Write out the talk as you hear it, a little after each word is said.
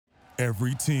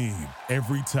Every team,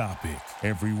 every topic,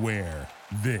 everywhere.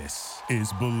 This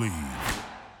is Believe.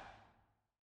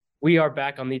 We are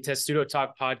back on the Testudo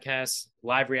Talk podcast,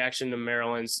 live reaction to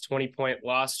Maryland's 20-point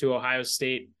loss to Ohio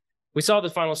State. We saw the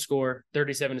final score,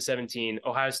 37-17.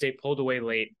 Ohio State pulled away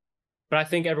late. But I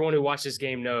think everyone who watched this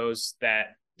game knows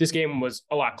that this game was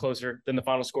a lot closer than the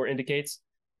final score indicates.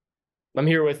 I'm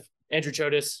here with Andrew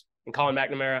Chodes and Colin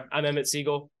McNamara. I'm Emmett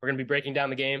Siegel. We're going to be breaking down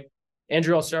the game.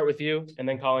 Andrew, I'll start with you, and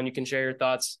then Colin, you can share your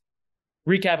thoughts.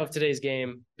 Recap of today's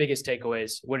game, biggest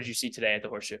takeaways. What did you see today at the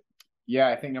Horseshoe? Yeah,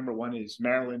 I think number one is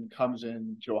Maryland comes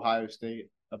in to Ohio State,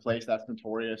 a place that's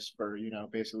notorious for,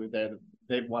 basically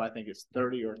they've won, I think it's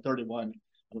 30 or 31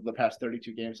 of the past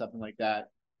 32 games, something like that.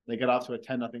 They get off to a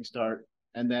 10-0 start.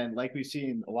 And then, like we've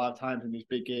seen a lot of times in these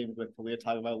big games with Taulia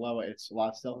Tagovailoa, it's a lot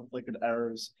of self-inflicted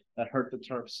errors that hurt the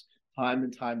Terps time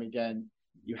and time again.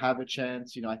 You have a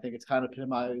chance, I think it's kind of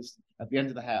epitomized at the end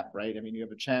of the half, right? I mean, you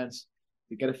have a chance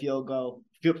to get a field goal,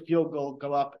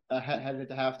 go up headed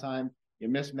into halftime. You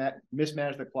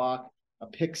mismanage the clock, a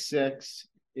pick six.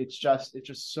 It's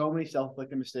just so many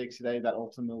self-inflicted mistakes today that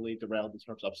ultimately derailed the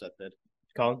Terps' upset bid.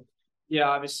 Colin? Yeah,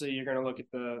 obviously you're going to look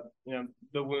at the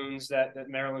wounds that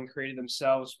Maryland created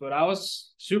themselves, but I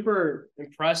was super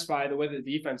impressed by the way the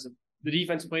defense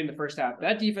played in the first half.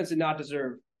 That defense did not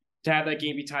deserve to have that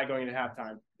game be tied going into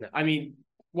halftime. No. I mean,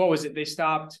 what was it? They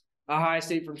stopped Ohio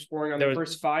State from scoring on the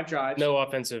first 5 drives. No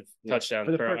offensive touchdown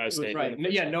for Ohio State. Right.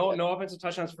 No offensive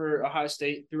touchdowns for Ohio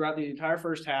State throughout the entire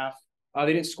first half. They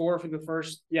didn't score for the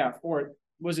first,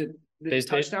 was it the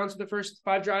touchdowns for the first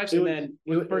 5 drives?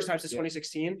 The first time since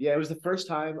 2016? Yeah, it was the first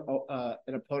time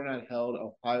an opponent had held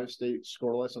Ohio State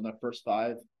scoreless on their first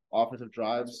 5 offensive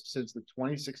drives since the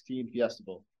 2016 Fiesta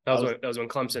Bowl. That was when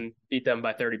Clemson beat them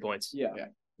by 30 points. Yeah.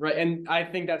 Right. And I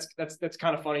think that's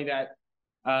kind of funny that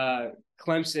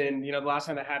Clemson, the last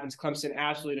time that happens, Clemson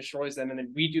absolutely destroys them. And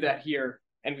then we do that here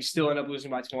and we still end up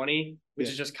losing by 20, which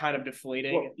is just kind of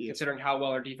deflating considering how well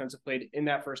our defense played in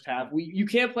that first half. You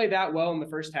can't play that well in the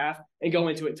first half and go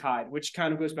into it tied, which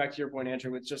kind of goes back to your point,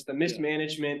 Andrew, with just the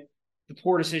mismanagement, the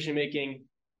poor decision-making.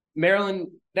 Maryland,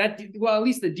 at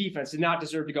least the defense did not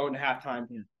deserve to go into halftime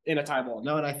in a tie ball.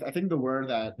 No, and I think the word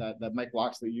that Mike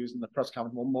Locksley used in the press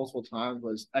conference multiple times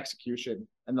was execution,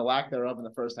 and the lack thereof in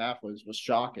the first half was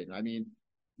shocking. I mean,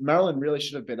 Maryland really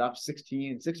should have been up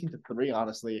 16-3,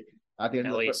 honestly, at the end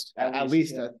at least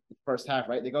the first half,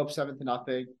 right? They go up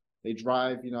 7-0. They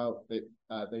drive,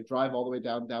 they drive all the way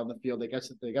down the field. They get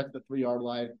to the 3-yard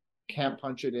line, can't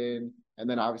punch it in. And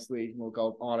then obviously we'll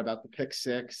go on about the pick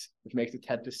six, which makes it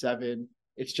 10-7.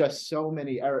 It's just so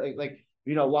many errors.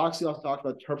 Locksley also talked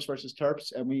about Terps versus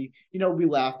Terps, and we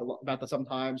laugh about that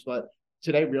sometimes, but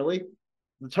today really,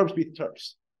 the Terps beat the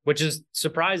Terps. Which is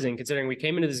surprising considering we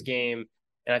came into this game,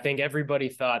 and I think everybody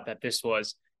thought that this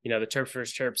was, the Terps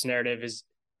versus Terps narrative is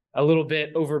a little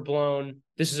bit overblown.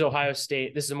 This is Ohio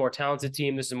State. This is a more talented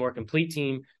team. This is a more complete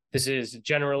team. This is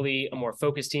generally a more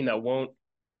focused team that won't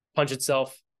punch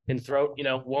itself in the throat,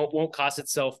 won't cost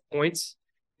itself points.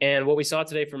 And what we saw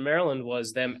today from Maryland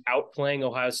was them outplaying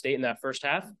Ohio State in that first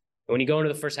half. And when you go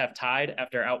into the first half tied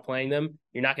after outplaying them,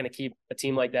 you're not going to keep a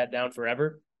team like that down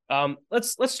forever.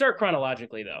 Let's start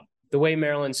chronologically, though. The way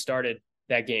Maryland started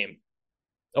that game.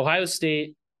 Ohio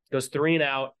State goes 3 and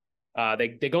out.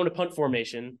 They go into punt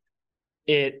formation.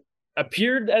 It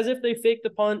appeared as if they faked the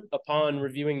punt. Upon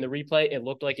reviewing the replay, it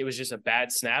looked like it was just a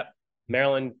bad snap.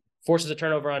 Maryland forces a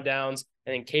turnover on downs,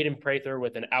 and then Caden Prather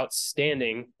with an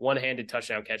outstanding one-handed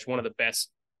touchdown catch, one of the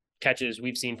best catches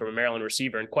we've seen from a Maryland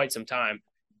receiver in quite some time.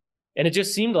 And it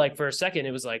just seemed like for a second,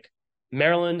 it was like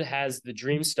Maryland has the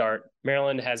dream start.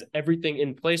 Maryland has everything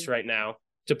in place right now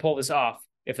to pull this off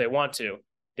if they want to.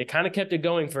 They kind of kept it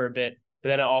going for a bit, but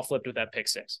then it all flipped with that pick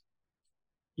six.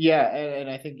 Yeah, and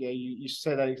I think you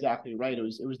said that exactly right. It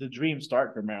was the dream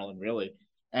start for Maryland, really.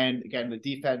 And again, the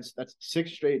defense, that's 6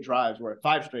 straight drives, or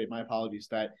 5 straight, my apologies,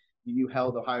 that you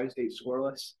held Ohio State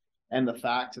scoreless. And the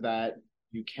fact that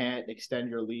you can't extend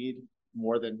your lead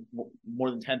more than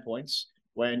 10 points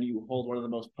when you hold one of the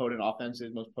most potent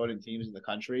offenses, most potent teams in the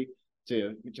country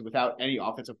to without any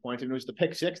offensive points. And it was the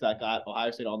pick six that got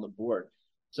Ohio State on the board.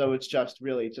 So it's just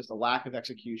a lack of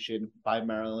execution by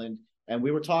Maryland. And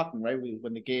we were talking, right,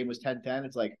 when the game was 10-10,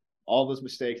 it's like all those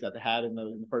mistakes that they had in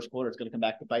the first quarter, it's going to come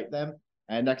back to bite them.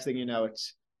 And next thing you know,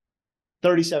 it's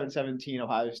 37-17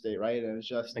 Ohio State, right? And it was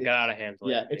just it got out of hand.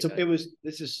 Yeah,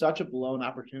 this is such a blown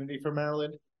opportunity for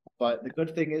Maryland. But the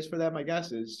good thing is for them, I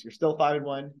guess, is you're still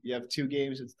 5-1. You have 2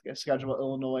 games scheduled,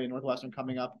 Illinois and Northwestern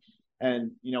coming up,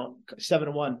 and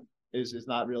 7-1 is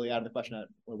not really out of the question at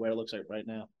where it looks like right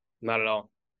now. Not at all.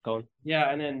 Colin? Yeah,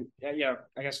 and then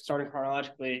I guess starting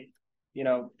chronologically,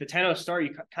 the 10-0 start,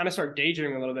 you kind of start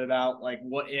daydreaming a little bit about like,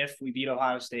 what if we beat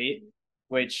Ohio State,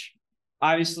 which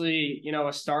obviously,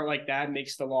 a start like that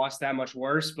makes the loss that much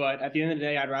worse. But at the end of the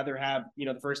day, I'd rather have,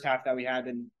 the first half that we had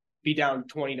than be down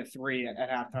 20-3 at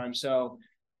halftime. So,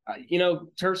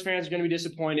 Terps fans are going to be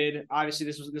disappointed. Obviously,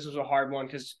 this was a hard one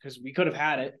because we could have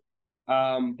had it.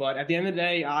 But at the end of the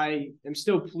day, I am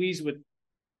still pleased with,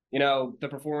 the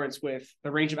performance with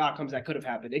the range of outcomes that could have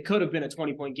happened. It could have been a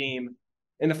 20-point game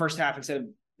in the first half instead of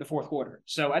the fourth quarter.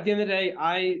 So at the end of the day,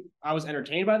 I was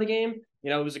entertained by the game.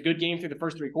 It was a good game through the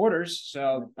first three quarters.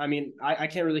 So, I mean, I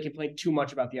can't really complain too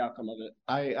much about the outcome of it.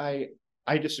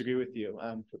 I disagree with you.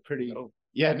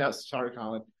 Yeah, no, sorry,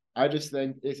 Colin. I just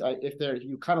think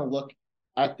you kind of look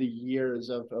at the years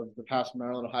of the past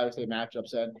Maryland Ohio State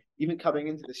matchups, and even coming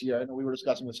into this year, I know we were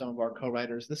discussing with some of our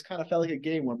co-writers, this kind of felt like a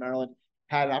game where Maryland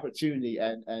had an opportunity,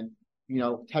 and 10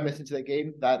 minutes into the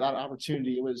game, that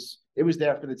opportunity it was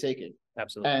there for the taking.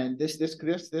 Absolutely. And this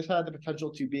had the potential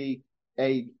to be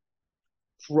a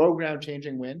program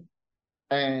changing win,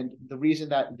 and the reason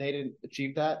that they didn't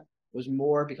achieve that was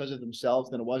more because of themselves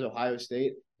than it was Ohio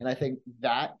State. And I think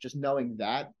that, just knowing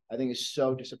that, I think is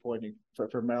so disappointing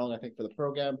for Maryland. I think for the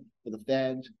program, for the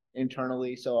fans,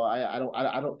 internally. So I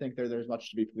don't think there's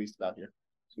much to be pleased about here.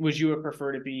 Would you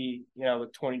prefer to be, a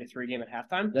 20-3 game at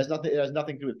halftime? It has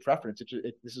nothing to do with preference.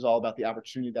 This is all about the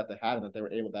opportunity that they had and that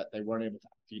they weren't able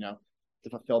to, to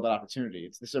fulfill that opportunity.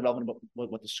 This is irrelevant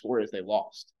about what the score is. They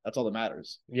lost. That's all that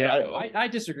matters. Yeah, I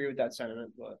disagree with that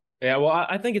sentiment, but yeah. Well,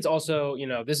 I think it's also,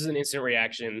 this is an instant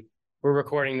reaction. We're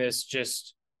recording this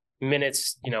just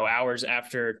minutes, hours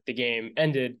after the game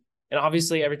ended, and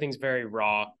obviously everything's very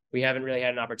raw. We haven't really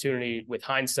had an opportunity with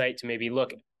hindsight to maybe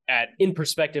look at in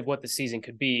perspective what the season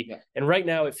could be. Yeah. And right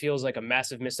now it feels like a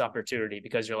massive missed opportunity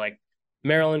because you're like,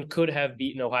 Maryland could have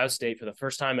beaten Ohio State for the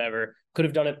first time ever, could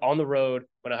have done it on the road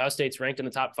when Ohio State's ranked in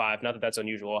the top 5. Not that that's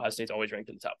unusual. Ohio State's always ranked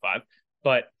in the top 5.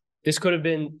 But this could have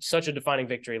been such a defining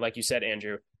victory, like you said,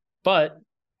 Andrew. But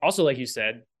also, like you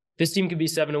said, this team could be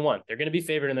 7-1. They're going to be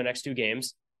favored in their next 2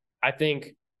 games. I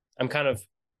think I'm kind of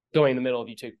going in the middle of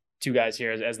you two guys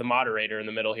here as the moderator in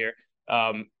the middle here.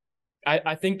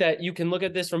 I think that you can look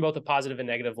at this from both a positive and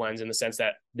negative lens in the sense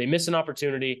that they missed an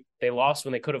opportunity, they lost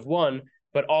when they could have won,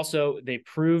 but also they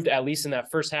proved, at least in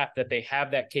that first half, that they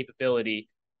have that capability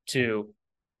to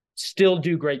still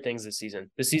do great things this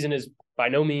season. This season is by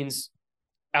no means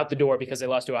out the door because they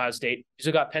lost to Ohio State. You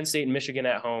still got Penn State and Michigan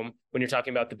at home when you're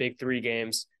talking about the big 3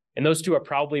 games. And those 2 are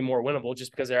probably more winnable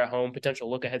just because they're at home, potential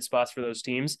look-ahead spots for those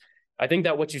teams. I think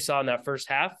that what you saw in that first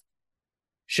half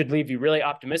should leave you really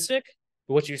optimistic.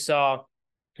 But what you saw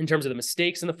in terms of the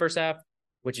mistakes in the first half,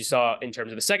 what you saw in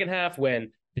terms of the second half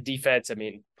when the defense,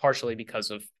 partially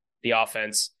because of the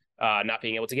offense not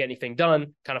being able to get anything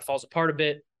done, kind of falls apart a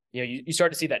bit. You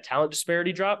start to see that talent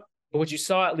disparity drop. But what you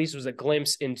saw at least was a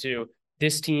glimpse into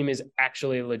this team is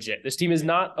actually legit. This team is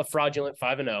not a fraudulent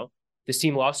 5-0. This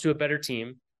team lost to a better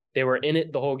team. They were in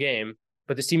it the whole game,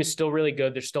 but this team is still really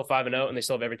good. They're still 5-0, and they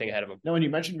still have everything ahead of them. No, when you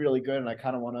mentioned really good, and I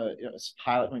kind of want to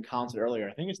highlight when Colin said earlier,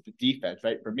 I think it's the defense,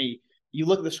 right? For me, you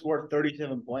look at the score,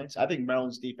 37 points. I think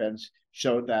Maryland's defense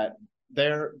showed that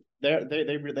they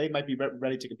might be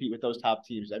ready to compete with those top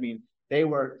teams. They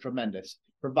were tremendous,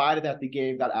 provided that the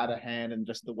game got out of hand and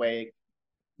just the way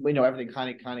everything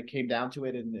kind of came down to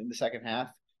it in the second half.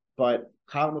 But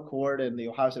Kyle McCord and the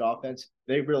Ohio State offense,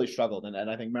 they really struggled. And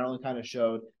I think Maryland kind of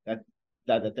showed that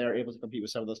they're able to compete with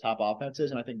some of those top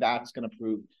offenses. And I think that's going to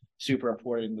prove super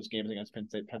important in those games against Penn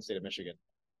State and Michigan.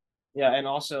 Yeah, and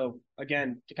also,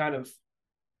 again, to kind of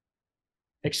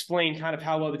explain kind of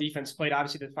how well the defense played,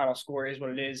 obviously the final score is what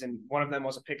it is, and one of them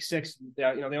was a pick 6. They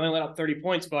only let up 30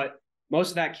 points, but most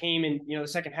of that came in, the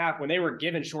second half when they were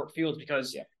given short fields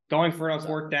because going for it on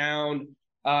 4th down,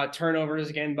 turnovers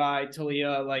again by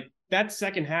Talia, like that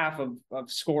second half of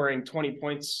scoring 20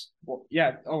 points,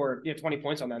 20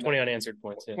 points on that. 20 unanswered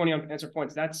points. Yeah. 20 unanswered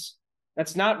points.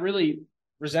 That's not really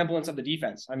resemblance of the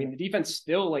defense. The defense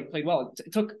still played well.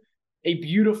 It took a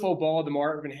beautiful ball to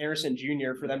Marvin Harrison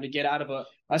Jr. for them to get out of a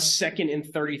 2nd and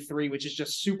 33, which is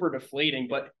just super deflating.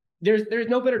 But there's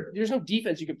no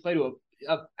defense you can play to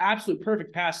a absolute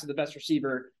perfect pass to the best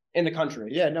receiver in the country.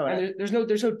 Yeah, no, and there's no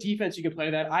defense you can play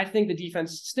to that. I think the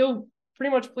defense still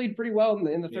pretty much played pretty well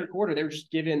in the third quarter. They were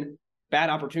just given bad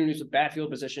opportunities with bad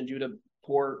field position due to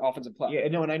poor offensive play. Yeah,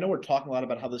 no, and I know we're talking a lot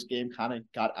about how this game kind of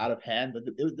got out of hand, but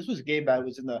this was a game that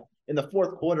was in the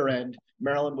fourth quarter, and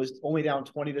Maryland was only down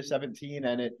 20-17,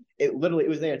 and it literally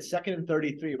was they had 2nd and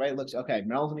 33, right? It looks okay.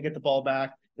 Maryland's gonna get the ball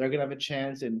back. They're gonna have a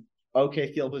chance in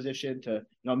okay field position to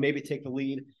maybe take the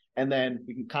lead. And then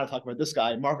we can kind of talk about this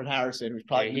guy, Marvin Harrison, who's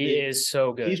probably he is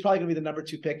so good. He's probably going to be the number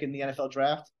 2 pick in the NFL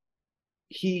draft.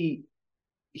 He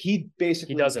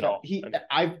basically does it all.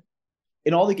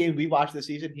 In all the games we watched this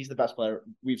season, he's the best player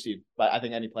we've seen. But I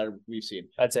think any player we've seen.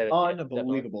 I'd say that,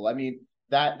 unbelievable. I mean,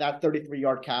 that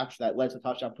 33-yard catch that led to a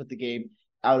touchdown put the game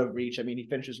out of reach. I mean, he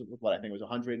finishes with what I think was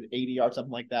 180 yards,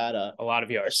 something like that. A lot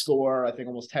of yards. Score, I think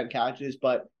almost 10 catches.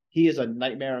 But he is a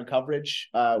nightmare in coverage.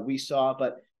 We saw,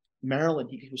 but Maryland,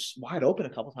 he was wide open a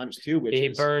couple times too. He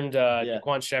burned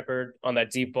Daquan Shepard on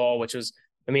that deep ball, which was,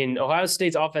 I mean, Ohio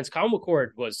State's offense. Kyle McCord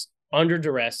was under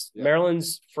duress. Yeah.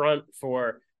 Maryland's front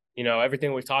for,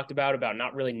 everything we've talked about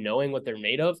not really knowing what they're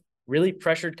made of, really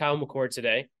pressured Kyle McCord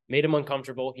today, made him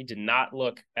uncomfortable. He did not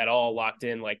look at all locked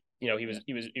in. Like, he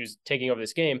was taking over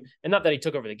this game, and not that he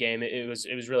took over the game. It was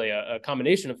really a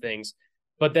combination of things.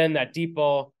 But then that deep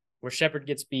ball where Shepard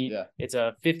gets beat, it's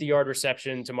a 50-yard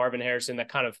reception to Marvin Harrison.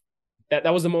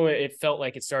 That was the moment it felt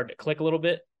like it started to click a little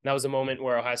bit. And that was the moment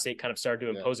where Ohio State kind of started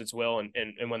to impose its will and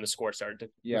when the score started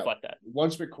to reflect that.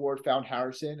 Once McCord found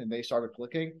Harrison and they started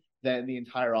clicking, then the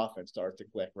entire offense started to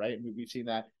click, right? And we've seen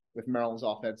that with Maryland's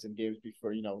offense in games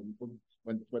before,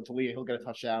 when Talia, he'll get a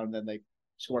touchdown and then they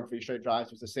score in 3 straight drives.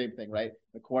 It was the same thing, right?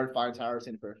 McCord finds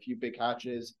Harrison for a few big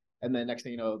catches, and then next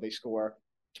thing you know, they score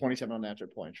 27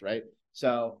 unanswered points, right?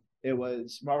 So it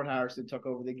was Marvin Harrison took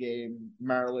over the game.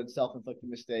 Maryland self-inflicted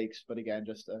mistakes, but again,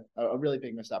 just a really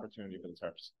big missed opportunity for the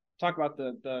Terps. Talk about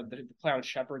the play on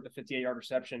Shepard, the 58-yard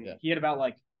reception. Yeah. He had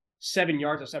about 7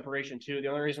 yards of separation too. The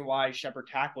only reason why Shepard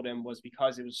tackled him was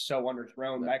because it was so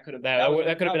underthrown. That could have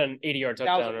been an 80-yard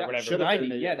touchdown or whatever.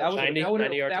 90, yeah, that would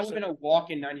have been a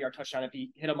walk-in 90-yard touchdown if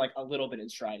he hit him a little bit in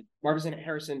stride. Marvin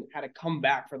Harrison had to come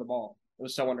back for the ball. It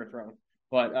was so underthrown.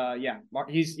 But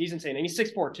he's insane, and he's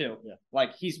 6'4" too. Yeah.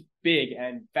 He's big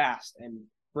and fast and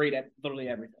great at literally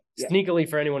everything. Sneakily,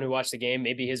 for anyone who watched the game,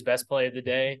 maybe his best play of the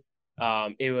day.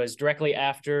 It was directly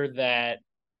after that.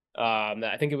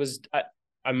 I think it was.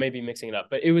 I may be mixing it up,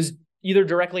 but it was either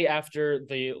directly after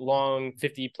the long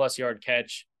 50+ yard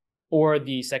catch or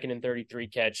the 2nd and 33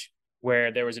 catch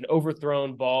where there was an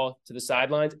overthrown ball to the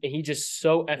sidelines, and he just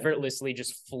so effortlessly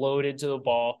just floated to the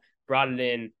ball, brought it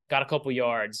in, got a couple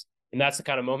yards. And that's the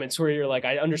kind of moments where you're like,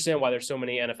 I understand why there's so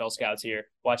many NFL scouts here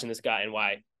watching this guy and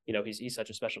why, he's such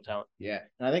a special talent. Yeah.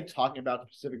 And I think talking about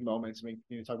specific moments,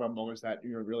 talk about moments that,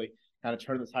 really kind of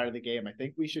turn the tide of the game. I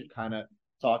think we should kind of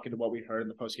talk into what we heard in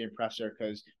the post-game presser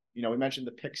because, we mentioned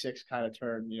the pick six kind of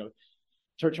turn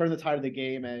the tide of the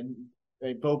game. And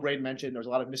Bo Braden mentioned there was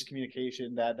a lot of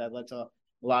miscommunication that led to a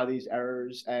lot of these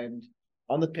errors. And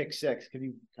on the pick six, I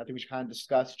think we should kind of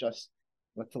discuss just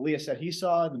what Talia said he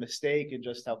saw and the mistake and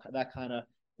just how that kind of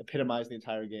epitomized the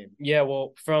entire game. Yeah,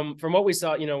 well, from what we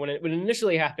saw, when it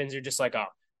initially happens, you're just like,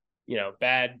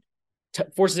 bad,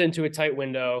 forces it into a tight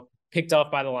window, picked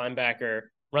off by the linebacker,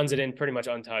 runs it in pretty much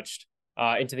untouched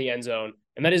into the end zone.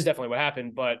 And that is definitely what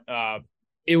happened, but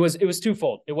it was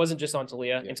twofold. It wasn't just on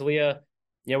Talia. And Talia,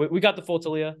 we got the full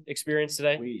Talia experience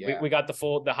today. We got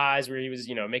the highs where he was,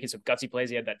 making some gutsy plays.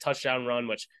 He had that touchdown run,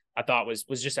 which I thought was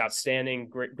just outstanding.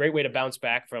 Great way to bounce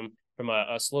back from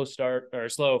a slow start or a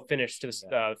slow finish to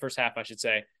the first half, I should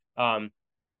say. But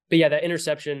yeah, that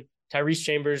interception, Tyrese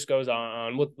Chambers goes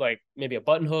on with maybe a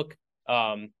button hook.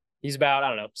 He's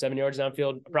about, 7 yards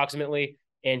downfield approximately.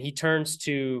 And he turns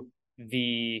to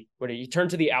the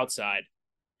outside,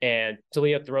 and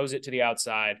Talia throws it to the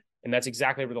outside. And that's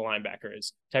exactly where the linebacker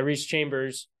is. Tyrese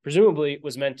Chambers presumably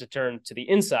was meant to turn to the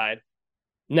inside.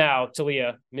 Now,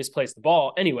 Talia misplaced the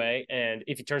ball anyway, and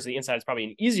if he turns to the inside, it's probably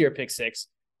an easier pick six.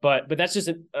 But that's just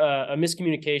a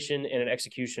miscommunication and an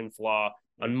execution flaw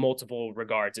on multiple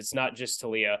regards. It's not just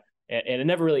Talia, and it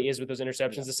never really is with those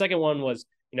interceptions. Yeah. The second one was,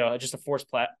 just a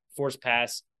forced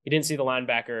pass. He didn't see the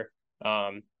linebacker.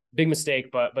 Big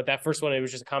mistake, but that first one, it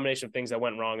was just a combination of things that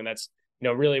went wrong, and that's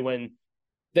really when.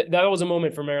 That was a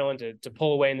moment for Maryland to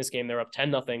pull away in this game. They're up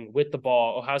 10-0 with the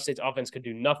ball. Ohio State's offense could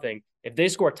do nothing. If they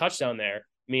score a touchdown there,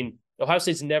 Ohio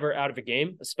State's never out of a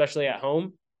game, especially at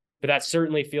home. But that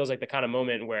certainly feels like the kind of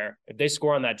moment where if they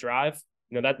score on that drive,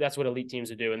 that's what elite teams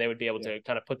would do, and they would be able to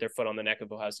kind of put their foot on the neck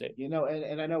of Ohio State.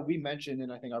 And I know we mentioned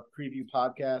in, I think, our preview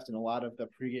podcast and a lot of the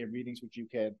pregame readings, which you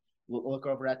can look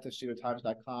over at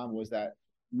TuskegooTimes.com, was that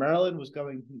Maryland was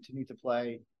going to need to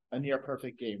play a near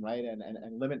perfect game, right?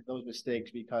 And limit those mistakes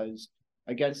because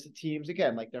against the teams,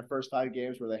 again, like their first 5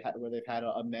 games where they've had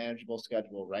a manageable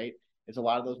schedule, right? It's a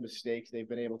lot of those mistakes. They've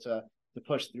been able to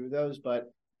push through those,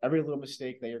 but every little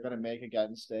mistake that you're going to make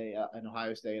against an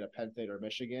Ohio State, a Penn State, or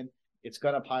Michigan, it's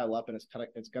going to pile up and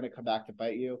it's going to come back to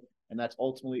bite you. And that's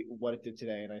ultimately what it did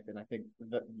today. And I think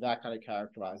that kind of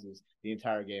characterizes the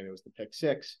entire game. It was the pick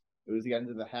six. It was the end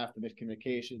of the half, the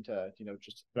miscommunication to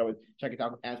just check it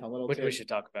down with Antoine Littleton. Which we should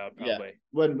talk about probably.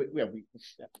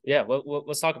 Yeah. Well,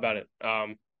 let's talk about it.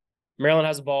 Maryland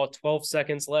has the ball, 12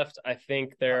 seconds left. I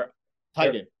think they're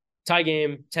tie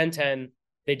game, 10-10.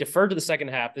 They deferred to the second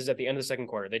half. This is at the end of the second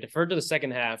quarter. They deferred to the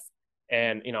second half.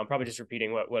 And, I'm probably just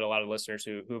repeating what a lot of listeners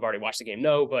who've already watched the game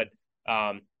know, but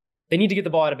they need to get the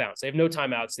ball out of bounds. They have no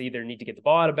timeouts. They either need to get the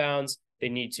ball out of bounds. They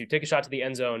need to take a shot to the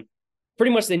end zone.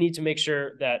 Pretty much they need to make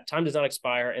sure that time does not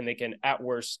expire and they can, at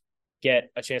worst, get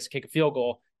a chance to kick a field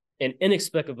goal. And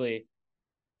inexplicably,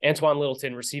 Antoine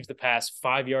Littleton receives the pass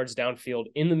 5 yards downfield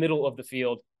in the middle of the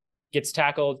field, gets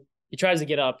tackled. He tries to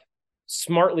get up.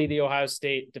 Smartly, the Ohio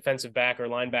State defensive back or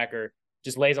linebacker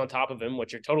just lays on top of him,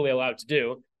 which you're totally allowed to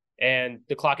do, and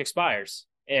the clock expires.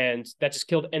 And that just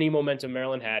killed any momentum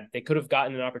Maryland had. They could have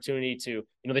gotten an opportunity to,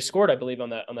 they scored, I believe, on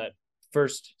that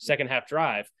second half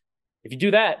drive. If you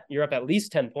do that, you're up at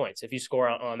least 10 points. If you score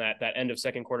on that end of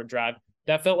second quarter drive,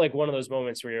 that felt like one of those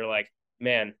moments where you're like,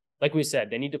 man, like we said,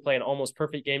 they need to play an almost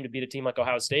perfect game to beat a team like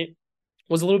Ohio State. It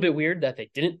was a little bit weird that they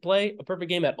didn't play a perfect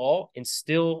game at all and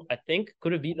still, I think,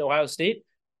 could have beaten Ohio State.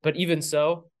 But even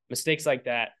so, mistakes like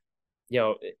that,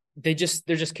 they're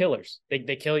just killers.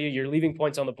 They kill you. You're leaving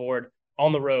points on the board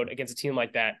on the road against a team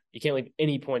like that. You can't leave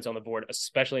any points on the board,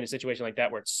 especially in a situation like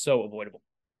that where it's so avoidable.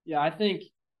 Yeah, I think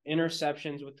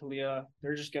interceptions with Taulia,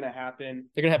 they're just going to happen.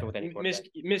 They're going to happen with any quarterback.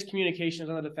 Miscommunications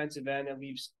on the defensive end that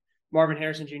leaves Marvin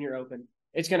Harrison Jr. open.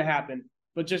 It's going to happen.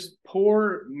 But just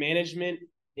poor management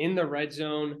in the red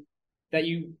zone, that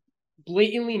you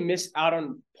blatantly miss out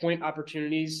on point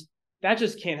opportunities, that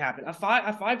just can't happen. A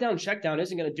five down check down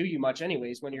isn't going to do you much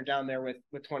anyways when you're down there with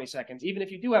 20 seconds, even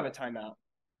if you do have a timeout.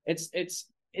 It's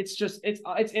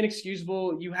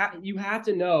inexcusable. You have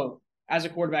to know as a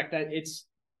quarterback that it's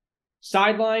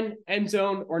sideline, end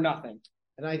zone, or nothing.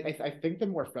 And I think the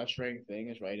more frustrating thing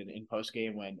is right in post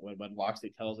game when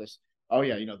Locksley tells us, oh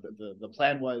yeah, the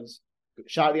plan was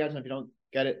shot at the end zone. If you don't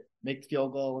get it, make the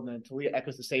field goal, and then Taulia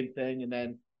echoes the same thing. And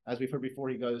then as we've heard before,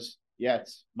 he goes, yeah,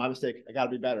 it's my mistake. I got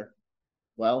to be better.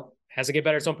 Well, has to get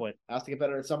better at some point. Has to get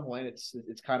better at some point. It's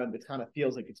kind of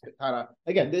feels like it's kind of,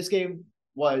 again, this game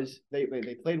was they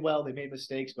played well, they made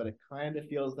mistakes, but it kind of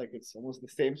feels like it's almost the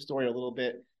same story a little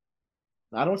bit.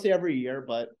 I don't say every year,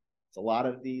 but it's a lot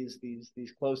of these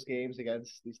close games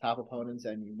against these top opponents,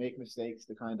 and you make mistakes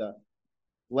to kind of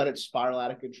let it spiral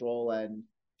out of control. And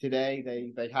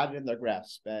today they had it in their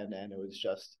grasp, and it was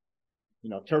just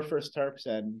Terps versus Terps,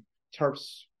 and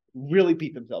Terps really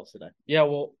beat themselves today. Yeah,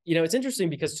 well, it's interesting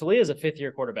because Taulia is a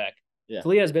fifth-year quarterback. Yeah.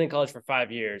 Taulia has been in college for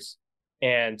 5 years,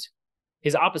 and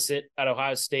his opposite at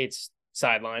Ohio State's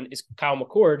sideline is Kyle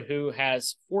McCord, who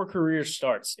has 4 career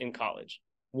starts in college,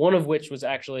 one of which was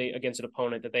actually against an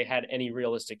opponent that they had any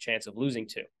realistic chance of losing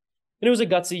to. And it was a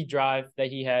gutsy drive that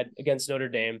he had against Notre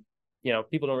Dame.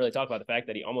 People don't really talk about the fact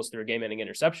that he almost threw a game-ending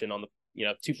interception on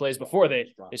the 2 plays before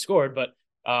they scored. But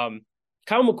Kyle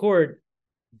McCord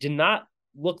did not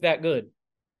look that good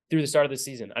through the start of the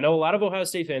season. I know a lot of Ohio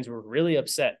State fans were really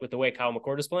upset with the way Kyle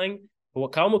McCord is playing. But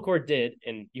what Kyle McCord did,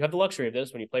 and you have the luxury of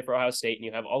this when you play for Ohio State and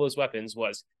you have all those weapons,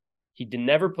 was he did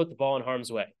never put the ball in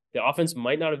harm's way. The offense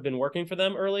might not have been working for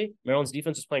them early. Maryland's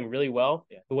defense was playing really well.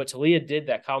 Yeah. But what Taulia did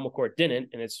that Kyle McCord didn't,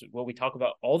 and it's what we talk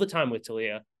about all the time with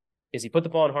Taulia, is he put the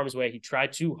ball in harm's way. He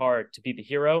tried too hard to be the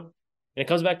hero, and it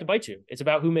comes back to bite you. It's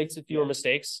about who makes the fewer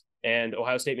mistakes, and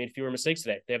Ohio State made fewer mistakes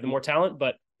today. They have the more talent,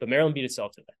 but Maryland beat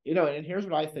itself today. And here's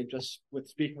what I think, just with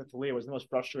speaking with Taulia, was the most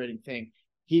frustrating thing.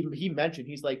 He mentioned,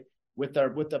 he's like, with the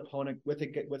opponent,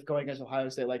 with going against Ohio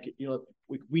State, like,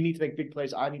 we need to make big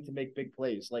plays. I need to make big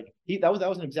plays. Like that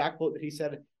was an exact quote that he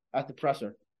said at the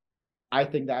presser. I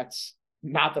think that's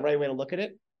not the right way to look at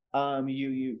it.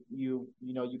 You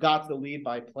got to the lead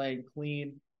by playing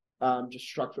clean, just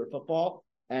structured football,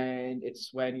 and it's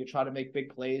when you try to make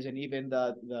big plays. And even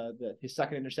his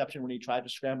second interception, when he tried to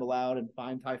scramble out and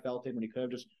find Ty Felton, when he could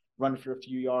have just run for a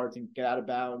few yards and get out of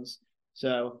bounds.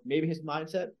 So maybe his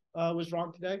mindset was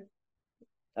wrong today.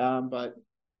 But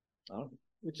I don't know.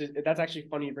 That's actually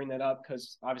funny you bring that up,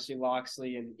 because obviously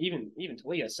Locksley and even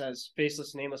Taulia says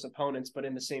faceless, nameless opponents, but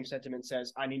in the same sentiment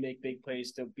says I need to make big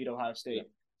plays to beat Ohio State. Yeah.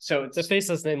 So it's the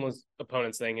faceless, nameless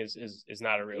opponents thing is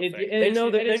not a real thing. They know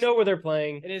where they're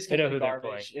playing. It is they know who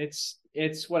garbage. They're playing.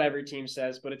 It's what every team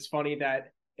says, but it's funny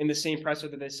that in the same presser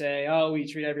that they say, oh, we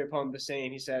treat every opponent the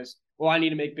same, he says, well, I need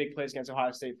to make big plays against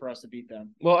Ohio State for us to beat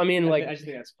them. Well, I mean, I just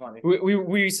think that's funny.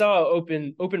 We saw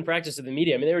open practice of the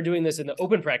media. I mean, they were doing this in the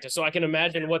open practice, so I can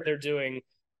imagine what they're doing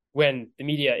when the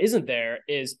media isn't there.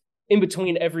 Is in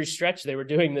between every stretch they were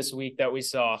doing this week that we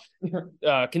saw,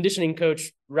 conditioning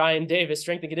coach Ryan Davis,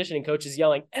 strength and conditioning coach, is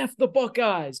yelling "F the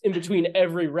Buckeyes" in between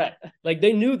every rep. Like,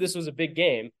 they knew this was a big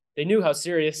game. They knew how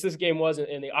serious this game was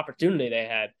and the opportunity they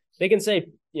had. They can say,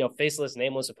 faceless,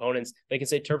 nameless opponents. They can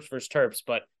say Terps versus Terps,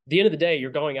 but at the end of the day,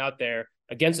 you're going out there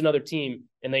against another team,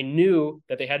 and they knew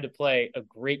that they had to play a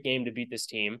great game to beat this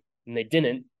team, and they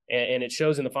didn't. And it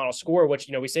shows in the final score, which,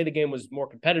 we say the game was more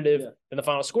competitive than the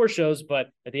final score shows, but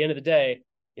at the end of the day,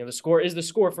 the score is the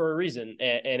score for a reason,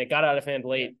 and it got out of hand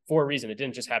late for a reason. It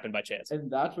didn't just happen by chance. And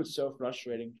that's what's so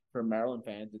frustrating for Maryland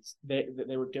fans. It's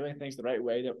they were doing things the right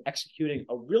way. They were executing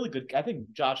a really good. I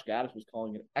think Josh Gaddis was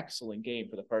calling an excellent game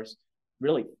for the first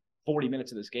really 40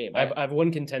 minutes of this game. I have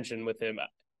one contention with him.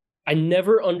 I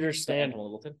never understand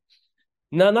Littleton.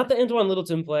 No, not the Antoine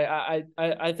Littleton play.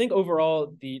 I think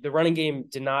overall the running game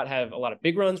did not have a lot of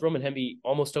big runs. Roman Hemby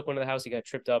almost took one to the house. He got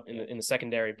tripped up in the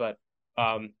secondary. But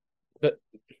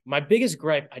my biggest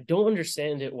gripe, I don't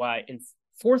understand it why in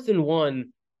 4th and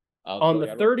 1 on the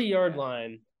 30-yard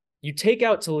line, you take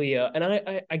out Talia. And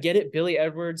I get it. Billy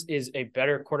Edwards is a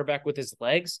better quarterback with his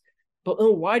legs. But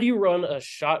why do you run a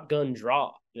shotgun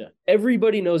draw? Yeah.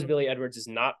 Everybody knows Billy Edwards is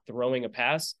not throwing a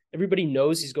pass. Everybody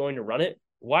knows he's going to run it.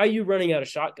 Why are you running out a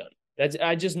shotgun?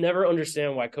 I just never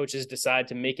understand why coaches decide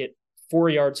to make it 4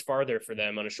 yards farther for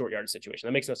them on a short yard situation.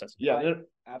 That makes no sense. Yeah,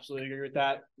 I absolutely agree with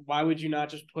that. Why would you not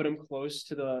just put him close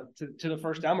to the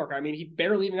first down marker? I mean, he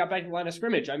barely even got back to the line of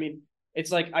scrimmage. I mean,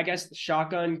 it's like, I guess the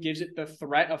shotgun gives it the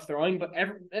threat of throwing, but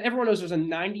everyone knows there's a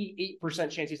 98%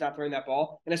 chance he's not throwing that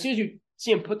ball. And as soon as you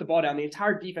see him put the ball down, the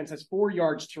entire defense has 4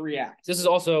 yards to react. This is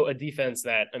also a defense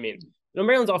that,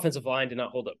 Maryland's offensive line did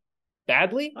not hold up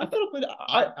badly. I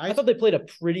thought they played a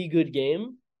pretty good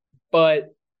game,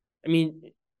 but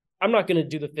I'm not going to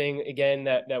do the thing again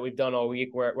that we've done all week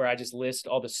where I just list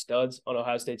all the studs on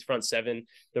Ohio State's front seven,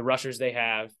 the rushers they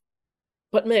have.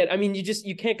 But man,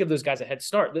 you can't give those guys a head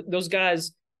start. Those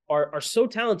guys are so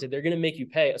talented. They're going to make you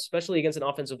pay, especially against an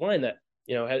offensive line that,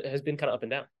 has been kind of up and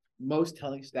down. Most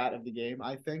telling stat of the game,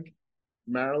 I think,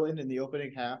 Maryland in the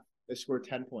opening half, they scored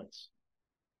 10 points.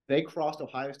 They crossed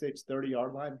Ohio State's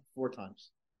 30-yard line 4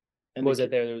 times. And what was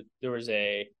it there? There was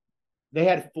They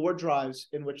had 4 drives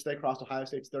in which they crossed Ohio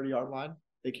State's 30-yard line.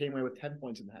 They came away with 10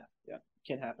 points in the half. Yeah,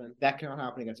 can't happen. That cannot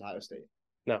happen against Ohio State.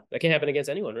 No, that can't happen against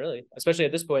anyone, really, especially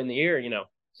at this point in the year.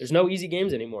 There's no easy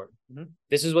games anymore. Mm-hmm.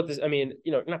 This is what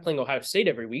you're not playing Ohio State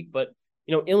every week, but,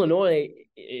 Illinois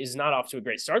is not off to a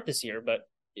great start this year. But,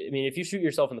 if you shoot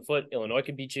yourself in the foot, Illinois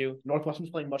could beat you. Northwestern's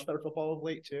playing much better football of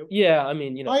late, too. Yeah,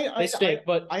 they stink.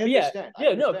 But I understand.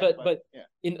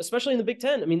 Especially in the Big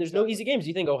Ten, there's no easy games.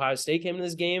 You think Ohio State came into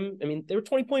this game? They were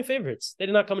 20-point favorites. They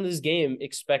did not come into this game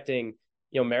expecting,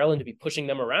 Maryland to be pushing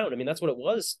them around. That's what it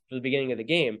was for the beginning of the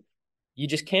game. You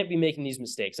just can't be making these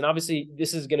mistakes. And obviously,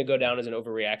 this is going to go down as an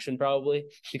overreaction probably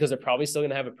because they're probably still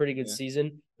going to have a pretty good season.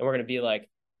 And we're going to be like,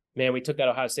 man, we took that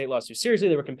Ohio State loss too seriously.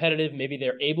 They were competitive. Maybe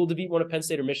they're able to beat one of Penn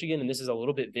State or Michigan, and this is a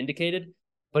little bit vindicated.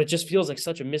 But it just feels like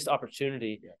such a missed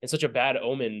opportunity and such a bad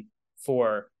omen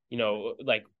for,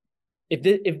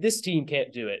 if this team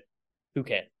can't do it, who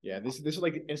can? Yeah, this is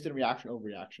like the instant reaction,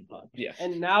 overreaction pod. Yeah.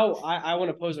 And now I want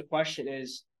to pose a question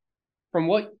is, from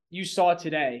what you saw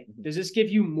today, does this give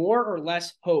you more or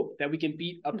less hope that we can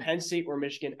beat a Penn State or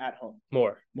Michigan at home?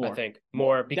 More. I think.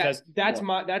 More because that's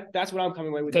what I'm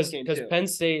coming away with this game too. Because Penn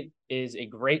State is a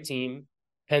great team.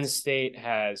 Penn State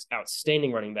has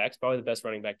outstanding running backs, probably the best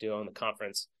running back duo in the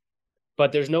conference.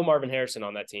 But there's no Marvin Harrison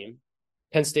on that team.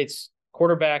 Penn State's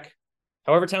quarterback,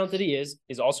 however talented he is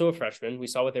also a freshman. We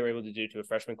saw what they were able to do to a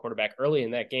freshman quarterback early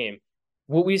in that game.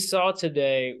 What we saw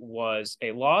today was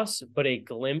a loss, but a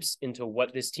glimpse into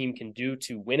what this team can do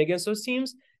to win against those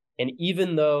teams. And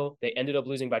even though they ended up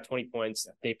losing by 20 points,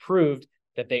 they proved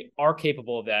that they are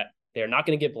capable of that. They're not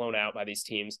going to get blown out by these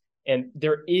teams. And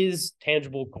there is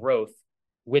tangible growth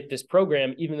with this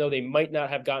program, even though they might not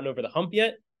have gotten over the hump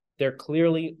yet. They're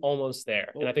clearly almost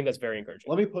there. And I think that's very encouraging.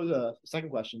 Let me pose a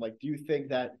second question. Do you think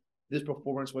that this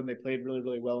performance when they played really,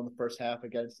 really well in the first half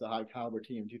against the high caliber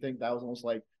team, do you think that was almost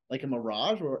like a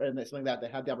mirage and it's something that they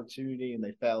had the opportunity and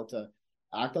they failed to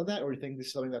act on that? Or do you think this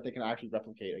is something that they can actually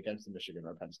replicate against the Michigan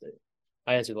or Penn State?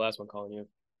 I answered the last one, Colin. You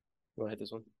want to hit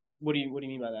this one? What do you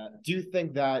mean by that? Do you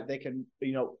think that they can,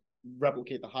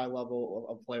 replicate the high level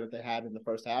of play that they had in the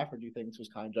first half? Or do you think this was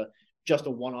kind of just a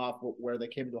one-off where they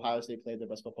came to Ohio State, played their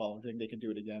best football, and think they can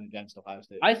do it again against Ohio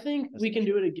State? I think we can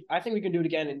do it. I think we can do it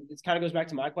again. And it kind of goes back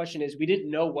to my question is we didn't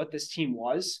know what this team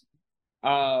was.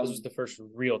 This was the first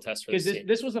real test for this team.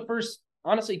 This was the first,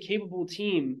 honestly, capable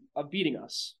team of beating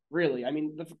us, really.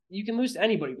 You can lose to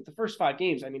anybody, but the first 5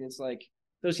 games, it's like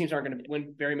those teams aren't going to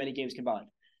win very many games combined.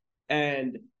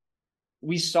 and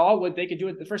we saw what they could do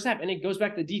at the first half. And it goes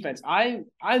back to the defense. I'm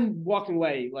walking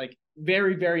away like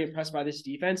very, very impressed by this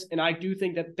defense, and I do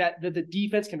think that the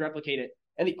defense can replicate it.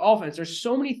 And the offense, there's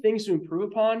so many things to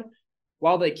improve upon.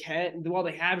 While they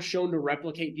have shown to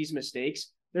replicate these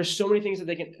mistakes, there's so many things that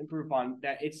they can improve upon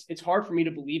that it's hard for me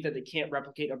to believe that they can't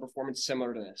replicate a performance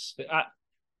similar to this.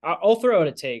 I'll throw out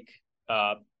a take.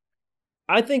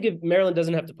 I think if Maryland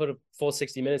doesn't have to put a full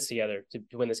 60 minutes together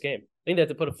to win this game, I think they have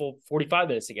to put a full 45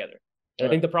 minutes together. And I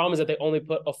think the problem is that they only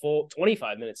put a full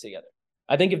 25 minutes together.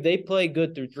 I think if they play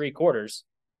good through 3 quarters,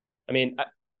 I mean,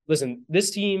 listen,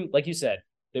 this team, like you said,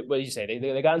 what did you say?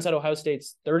 They got inside Ohio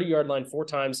State's 30-yard line 4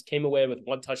 times, came away with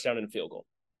 1 touchdown and a field goal.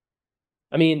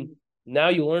 I mean, now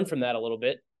you learn from that a little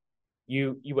bit.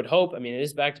 You would hope, I mean, it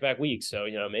is back-to-back weeks, so,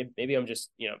 maybe I'm just,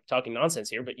 talking nonsense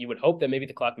here, but you would hope that maybe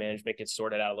the clock management gets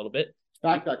sorted out a little bit.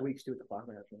 Back-to-back weeks too with the clock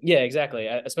management. Yeah, exactly,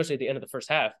 especially at the end of the first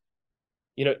half.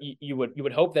 You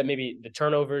would hope that maybe the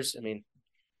turnovers, I mean,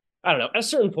 I don't know. At a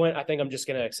certain point, I think I'm just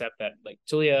going to accept that, like,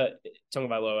 Tulia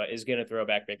Tagovailoa is going to throw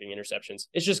back-breaking interceptions.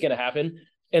 It's just going to happen.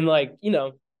 And,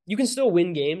 you can still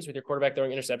win games with your quarterback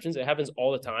throwing interceptions. It happens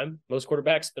all the time. Most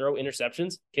quarterbacks throw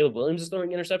interceptions. Caleb Williams is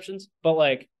throwing interceptions. But,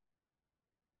 I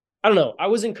don't know. I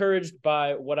was encouraged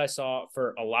by what I saw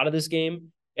for a lot of this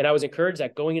game. And I was encouraged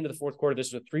that going into the fourth quarter,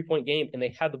 this was a 3-point game, and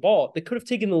they had the ball. They could have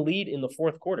taken the lead in the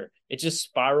fourth quarter. It just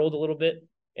spiraled a little bit.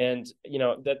 And,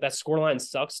 that scoreline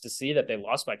sucks to see that they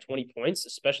lost by 20 points,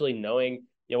 especially knowing,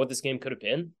 what this game could have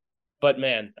been. But,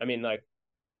 man, I mean,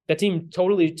 that team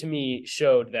totally, to me,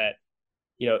 showed that,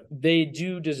 they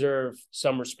do deserve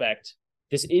some respect.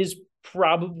 This is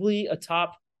probably a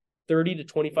top 30 to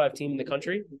 25 team in the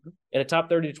country. And a top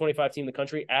 30 to 25 team in the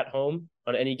country at home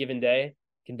on any given day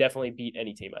can definitely beat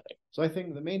any team, I think. So I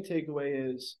think the main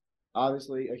takeaway is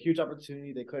obviously a huge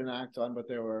opportunity they couldn't act on, but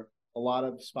there were a lot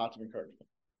of spots of encouragement.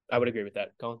 I would agree with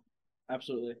that. Colin?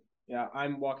 Absolutely. Yeah,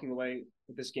 I'm walking away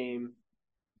with this game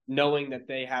knowing that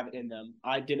they have it in them.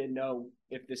 I didn't know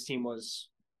if this team was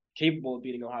capable of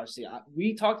beating Ohio State.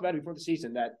 We talked about it before the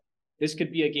season that this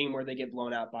could be a game where they get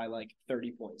blown out by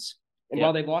 30 points. And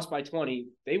while they lost by 20,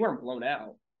 they weren't blown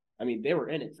out. I mean, they were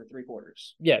in it for 3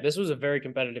 quarters. Yeah, this was a very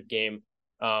competitive game.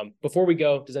 Before we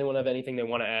go, does anyone have anything they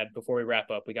want to add before we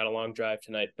wrap up? We got a long drive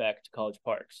tonight back to College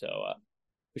Park, so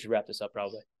we should wrap this up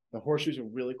probably. The Horseshoe's a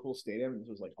really cool stadium. This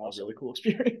was also a really cool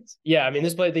experience. Yeah, I mean,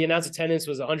 the announced attendance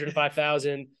was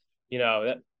 105,000.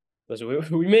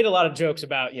 We made a lot of jokes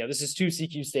about, this is 2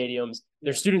 CQ stadiums.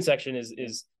 Their student section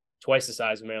is twice the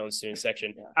size of Maryland's student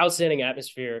section. Yeah. Outstanding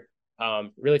atmosphere.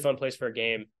 Really fun place for a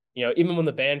game. Even when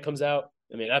the band comes out,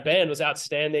 I mean, that band was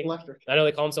outstanding. Electric. I know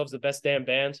they call themselves the best damn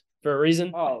band for a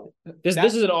reason. Oh, this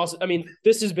is an awesome. I mean,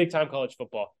 this is big time college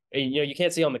football. You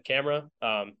can't see on the camera,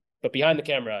 but behind the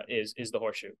camera is the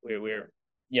Horseshoe.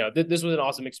 This was an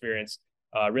awesome experience.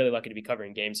 Really lucky to be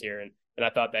covering games here, and I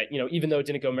thought that even though it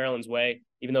didn't go Maryland's way,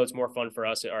 even though it's more fun for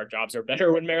us, our jobs are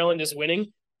better when Maryland is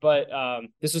winning. But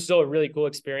this was still a really cool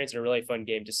experience and a really fun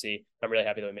game to see. I'm really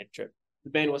happy that we made the trip. The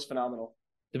band was phenomenal.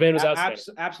 The band was outstanding.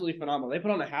 Absolutely phenomenal. They put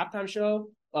on a halftime show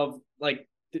of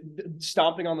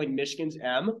stomping on Michigan's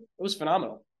M. It was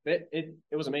phenomenal. It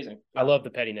was amazing. I love the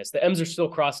pettiness. The M's are still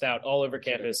crossed out all over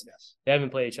campus. Yes. They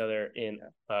haven't played each other in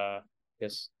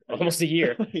almost a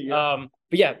year. Yeah.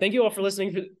 But yeah, thank you all for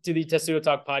listening to the Testudo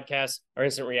Talk podcast, our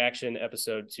instant reaction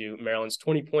episode to Maryland's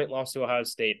 20-point loss to Ohio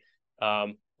State. A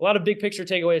lot of big picture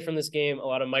takeaways from this game, a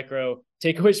lot of micro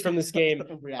takeaways from this game,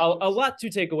 a lot to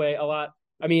take away,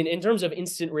 I mean, in terms of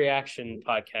instant reaction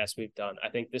podcasts we've done, I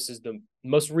think this is the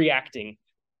most reacting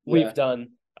we've done.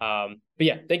 But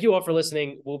yeah, thank you all for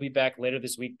listening. We'll be back later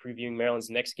this week previewing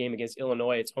Maryland's next game against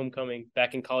Illinois. It's homecoming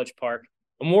back in College Park.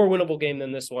 A more winnable game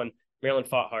than this one. Maryland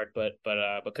fought hard, but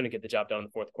couldn't get the job done in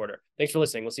the fourth quarter. Thanks for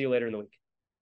listening. We'll see you later in the week.